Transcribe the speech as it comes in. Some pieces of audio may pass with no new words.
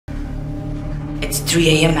It's 3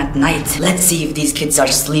 a.m. at night. Let's see if these kids are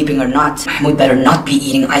sleeping or not. Mahmoud better not be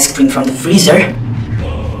eating ice cream from the freezer.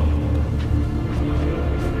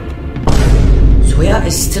 Zoya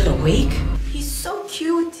is still awake? He's so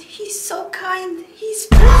cute. He's so kind. He's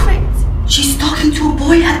perfect. She's talking to a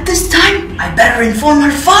boy at this time? I better inform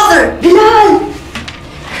her father. Bilal!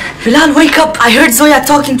 Bilal, wake up. I heard Zoya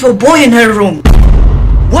talking to a boy in her room.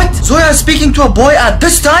 What? Zoya is speaking to a boy at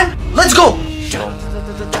this time? Let's go!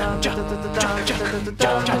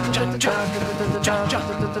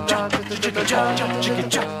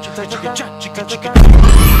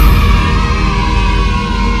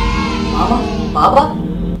 Mama?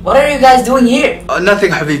 Baba? What are you guys doing here?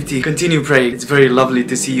 Nothing, Habibti. Continue praying. It's very lovely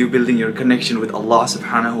to see you building your connection with Allah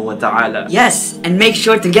subhanahu wa ta'ala. Yes, and make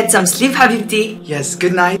sure to get some sleep, Habibti. Yes,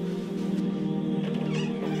 good night.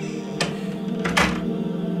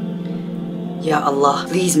 Ya Allah,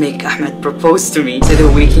 please make Ahmed propose to me so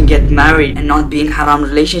that we can get married and not be in haram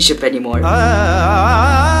relationship anymore.